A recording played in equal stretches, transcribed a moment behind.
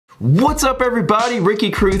What's up everybody,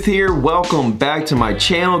 Ricky Carruth here. Welcome back to my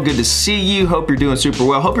channel. Good to see you. Hope you're doing super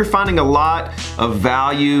well. Hope you're finding a lot of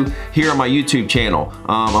value here on my YouTube channel.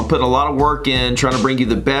 I'm putting a lot of work in trying to bring you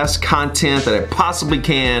the best content that I possibly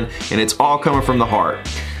can, and it's all coming from the heart.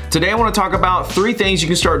 Today I want to talk about 3 things you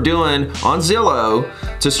can start doing on Zillow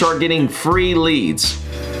to start getting free leads.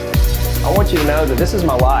 I want you to know that this is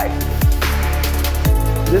my life.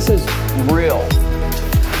 This is real.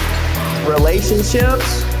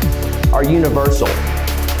 Relationships are universal.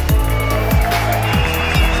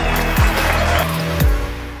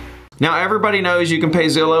 Now everybody knows you can pay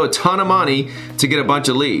Zillow a ton of money to get a bunch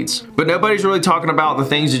of leads, but nobody's really talking about the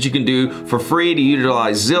things that you can do for free to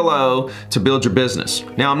utilize Zillow to build your business.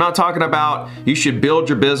 Now I'm not talking about you should build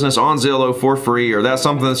your business on Zillow for free or that's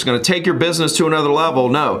something that's gonna take your business to another level.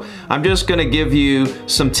 No, I'm just gonna give you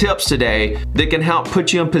some tips today that can help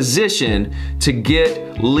put you in position to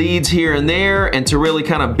get leads here and there and to really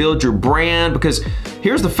kind of build your brand, because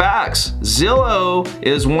here's the facts. Zillow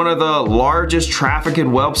is one of the largest trafficked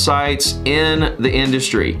websites in the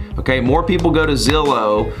industry. Okay, more people go to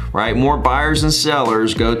Zillow, right? More buyers and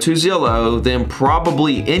sellers go to Zillow than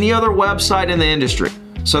probably any other website in the industry.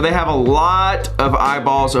 So they have a lot of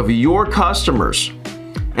eyeballs of your customers.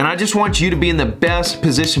 And I just want you to be in the best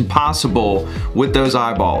position possible with those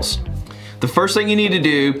eyeballs. The first thing you need to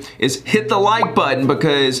do is hit the like button,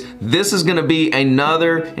 because this is gonna be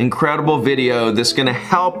another incredible video that's gonna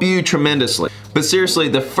help you tremendously. But seriously,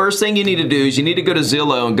 the first thing you need to do is you need to go to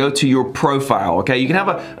Zillow and go to your profile, okay? You can have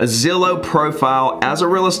a Zillow profile as a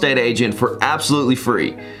real estate agent for absolutely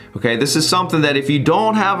free. Okay, this is something that if you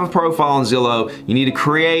don't have a profile on Zillow, you need to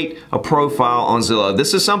create a profile on Zillow.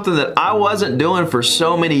 This is something that I wasn't doing for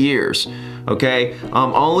so many years. Okay,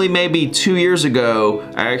 only maybe 2 years ago,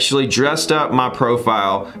 I actually dressed up my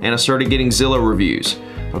profile and I started getting Zillow reviews.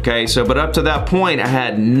 Okay, so but up to that point, I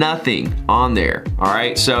had nothing on there. All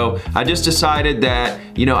right, so I just decided that,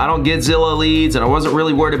 you know, I don't get Zillow leads and I wasn't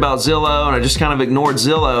really worried about Zillow and I just kind of ignored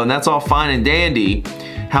Zillow, and that's all fine and dandy.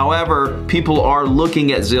 However, people are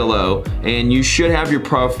looking at Zillow and you should have your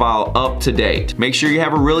profile up to date. Make sure you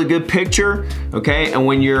have a really good picture, okay? And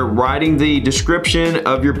when you're writing the description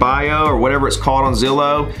of your bio or whatever it's called on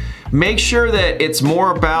Zillow, make sure that it's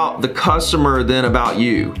more about the customer than about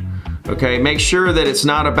you. Okay, make sure that it's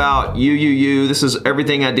not about you, this is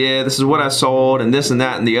everything I did, this is what I sold, and this and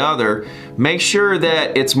that and the other. Make sure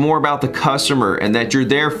that it's more about the customer and that you're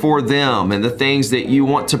there for them and the things that you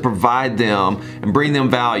want to provide them and bring them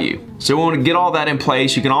value. So we want to get all that in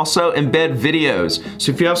place. You can also embed videos.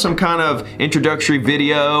 So if you have some kind of introductory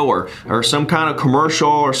video or some kind of commercial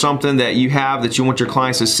or something that you have that you want your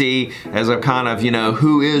clients to see as a kind of, you know,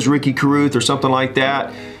 who is Ricky Carruth or something like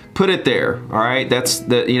that, put it there. All right, that's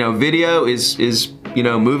the, you know, video is you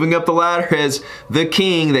know, moving up the ladder as the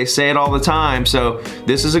king. They say it all the time. So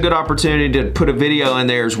this is a good opportunity to put a video in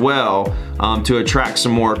there as well to attract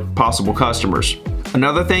some more possible customers.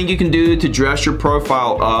 Another thing you can do to dress your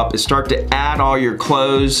profile up is start to add all your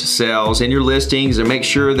closed sales and your listings and make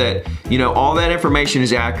sure that, you know, all that information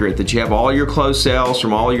is accurate, that you have all your closed sales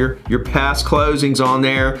from all your past closings on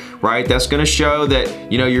there, right? That's gonna show that,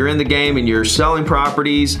 you know, you're in the game and you're selling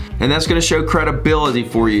properties, and that's gonna show credibility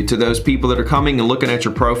for you to those people that are coming and looking at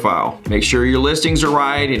your profile. Make sure your listings are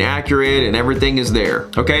right and accurate and everything is there.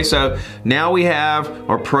 Okay, so now we have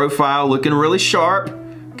our profile looking really sharp.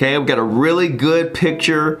 Okay, we've got a really good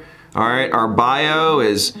picture. All right, our bio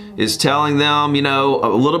is telling them, you know, a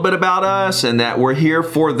little bit about us and that we're here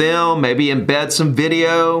for them. Maybe embed some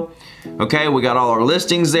video. Okay, we got all our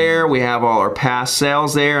listings there. We have all our past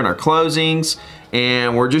sales there and our closings,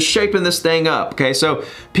 and we're just shaping this thing up. Okay, so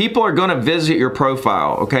people are gonna visit your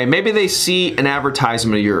profile. Okay, maybe they see an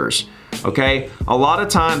advertisement of yours. Okay, a lot of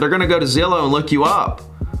time they're gonna go to Zillow and look you up,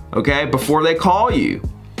 okay, before they call you.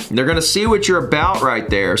 They're gonna see what you're about right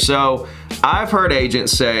there. So I've heard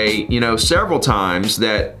agents say, you know, several times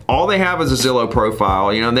that all they have is a Zillow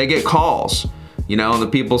profile, you know, and they get calls, you know, and the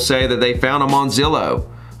people say that they found them on Zillow.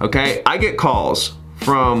 Okay, I get calls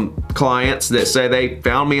from clients that say they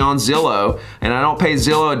found me on Zillow, and I don't pay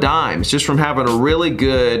Zillow a dime. It's just from having a really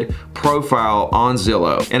good profile on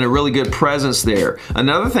Zillow and a really good presence there.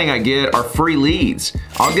 Another thing I get are free leads.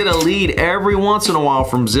 I'll get a lead every once in a while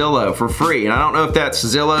from Zillow for free, and I don't know if that's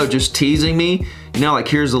Zillow just teasing me, you know, like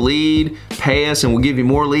here's the lead, pay us and we'll give you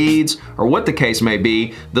more leads, or what the case may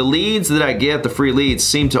be. The leads that I get, the free leads,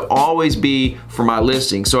 seem to always be for my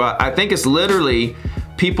listing. So I think it's literally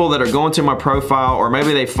people that are going to my profile, or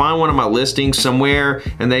maybe they find one of my listings somewhere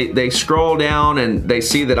and they scroll down and they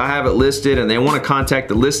see that I have it listed and they want to contact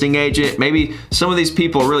the listing agent. Maybe some of these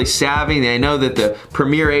people are really savvy. They know that the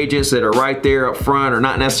premier agents that are right there up front are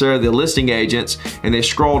not necessarily the listing agents, and they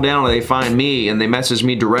scroll down and they find me and they message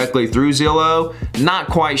me directly through Zillow. Not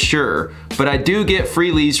quite sure, but I do get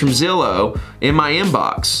free leads from Zillow in my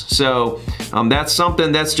inbox. So that's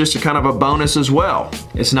something that's just a kind of a bonus as well.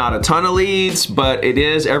 It's not a ton of leads, but it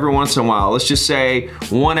is every once in a while. Let's just say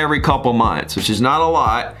one every couple months, which is not a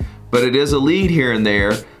lot, but it is a lead here and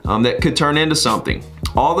there that could turn into something.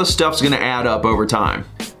 All this stuff's gonna add up over time.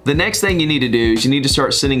 The next thing you need to do is you need to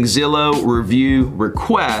start sending Zillow review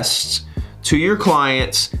requests to your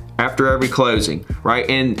clients after every closing, right?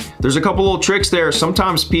 And there's a couple little tricks there.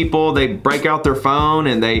 Sometimes people, they break out their phone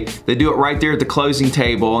and they do it right there at the closing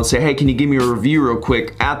table and say, hey, can you give me a review real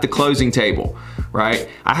quick at the closing table, right?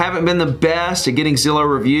 I haven't been the best at getting Zillow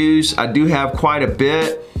reviews. I do have quite a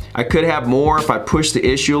bit. I could have more if I push the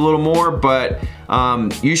issue a little more, but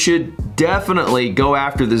you should definitely go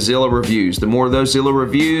after the Zillow reviews. The more of those Zillow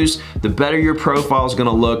reviews, the better your profile is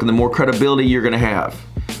gonna look and the more credibility you're gonna have.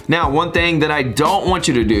 Now, one thing that I don't want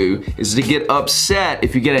you to do is to get upset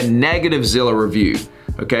if you get a negative Zillow review,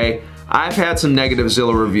 okay? I've had some negative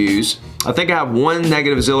Zillow reviews. I think I have one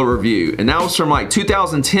negative Zillow review, and that was from like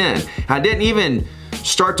 2010. I didn't even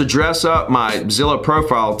start to dress up my Zillow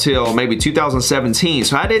profile till maybe 2017.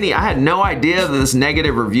 So I had no idea that this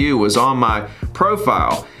negative review was on my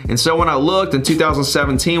profile. And so when I looked in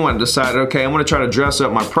 2017, when I decided, okay, I'm gonna try to dress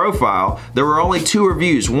up my profile, there were only 2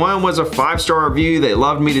 reviews. One was a 5-star review, they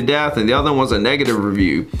loved me to death, and the other one was a negative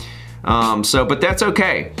review. But that's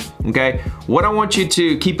okay, okay? What I want you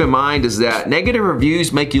to keep in mind is that negative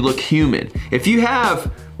reviews make you look human. If you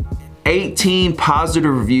have 18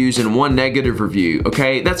 positive reviews and 1 negative review,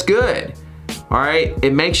 okay, that's good. All right,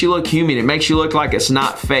 it makes you look human. It makes you look like it's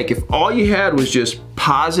not fake. If all you had was just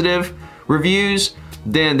positive reviews,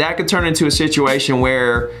 then that could turn into a situation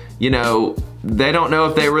where, you know, they don't know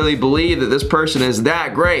if they really believe that this person is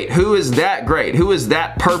that great. Who is that great? Who is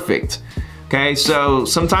that perfect? Okay, so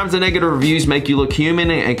sometimes the negative reviews make you look human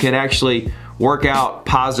and can actually work out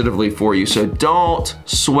positively for you. So don't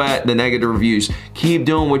sweat the negative reviews. Keep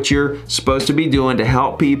doing what you're supposed to be doing to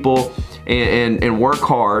help people and work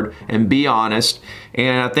hard and be honest.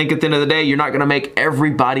 And I think at the end of the day, you're not gonna make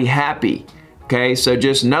everybody happy. Okay, so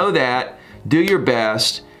just know that, do your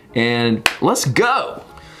best, and let's go.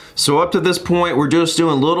 So up to this point, we're just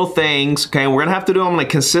doing little things, okay? We're gonna have to do them on a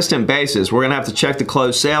consistent basis. We're gonna have to check the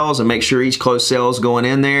closed sales and make sure each closed sale is going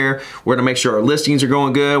in there. We're gonna make sure our listings are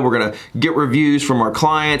going good. We're gonna get reviews from our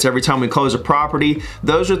clients every time we close a property.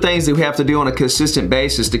 Those are things that we have to do on a consistent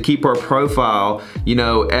basis to keep our profile, you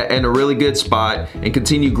know, in a really good spot and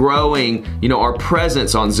continue growing, you know, our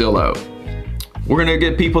presence on Zillow. We're gonna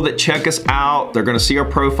get people that check us out. They're gonna see our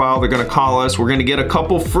profile. They're gonna call us. We're gonna get a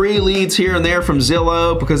couple free leads here and there from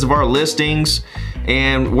Zillow because of our listings.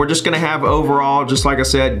 And we're just gonna have overall, just like I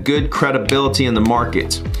said, good credibility in the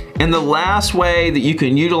market. And the last way that you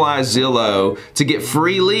can utilize Zillow to get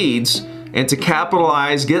free leads and to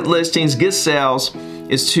capitalize, get listings, get sales,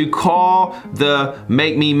 is to call the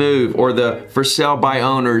Make Me Move or the for sale by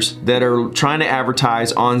owners that are trying to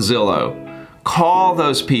advertise on Zillow. Call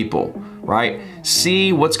those people, right?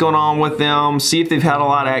 See what's going on with them, see if they've had a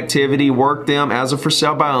lot of activity, work them as a for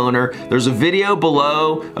sale by owner. There's a video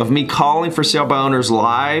below of me calling for sale by owners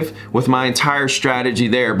live with my entire strategy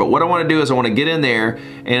there. But what I wanna do is I wanna get in there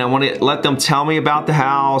and I wanna let them tell me about the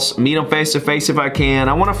house, meet them face to face if I can.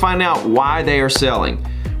 I wanna find out why they are selling,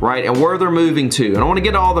 right? And where they're moving to. And I wanna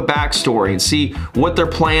get all the backstory and see what their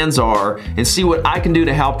plans are and see what I can do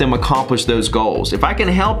to help them accomplish those goals. If I can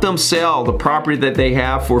help them sell the property that they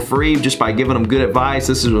have for free just by giving them good advice,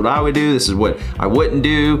 this is what I would do, this is what I wouldn't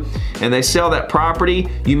do, and they sell that property,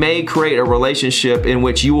 you may create a relationship in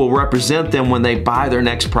which you will represent them when they buy their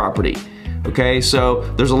next property. Okay, so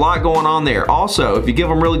there's a lot going on there. Also, if you give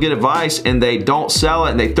them really good advice and they don't sell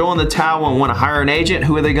it and they throw in the towel and want to hire an agent,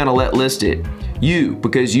 who are they gonna let list it? You,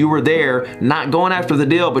 because you were there, not going after the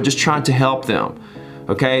deal, but just trying to help them.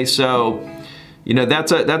 Okay, so you know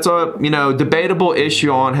that's a you know debatable issue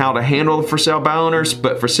on how to handle for sale by owners,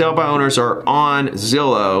 but for sale by owners are on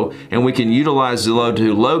Zillow, and we can utilize Zillow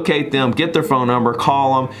to locate them, get their phone number,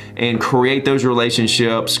 call them, and create those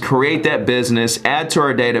relationships, create that business, add to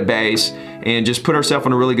our database, and just put ourselves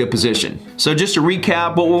in a really good position. So just to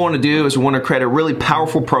recap, what we want to do is we want to create a really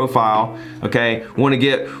powerful profile, okay? We want to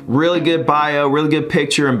get really good bio, really good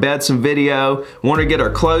picture, embed some video. We want to get our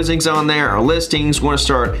closings on there, our listings. We want to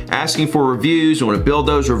start asking for reviews. We want to build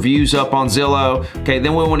those reviews up on Zillow, okay?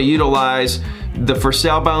 Then we want to utilize the for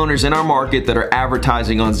sale by owners in our market that are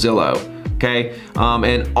advertising on Zillow. Okay,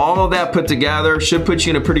 and all of that put together should put you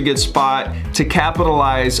in a pretty good spot to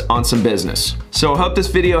capitalize on some business. So I hope this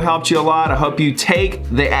video helped you a lot. I hope you take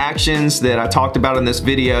the actions that I talked about in this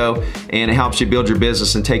video and it helps you build your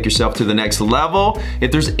business and take yourself to the next level.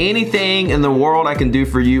 If there's anything in the world I can do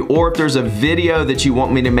for you, or if there's a video that you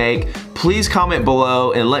want me to make, please comment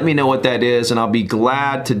below and let me know what that is, and I'll be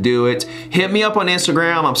glad to do it. Hit me up on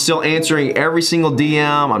Instagram. I'm still answering every single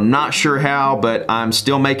DM. I'm not sure how, but I'm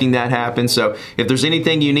still making that happen. So if there's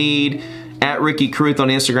anything you need, at Ricky Carruth on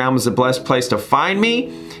Instagram is the best place to find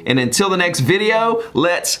me. And until the next video,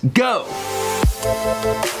 let's go.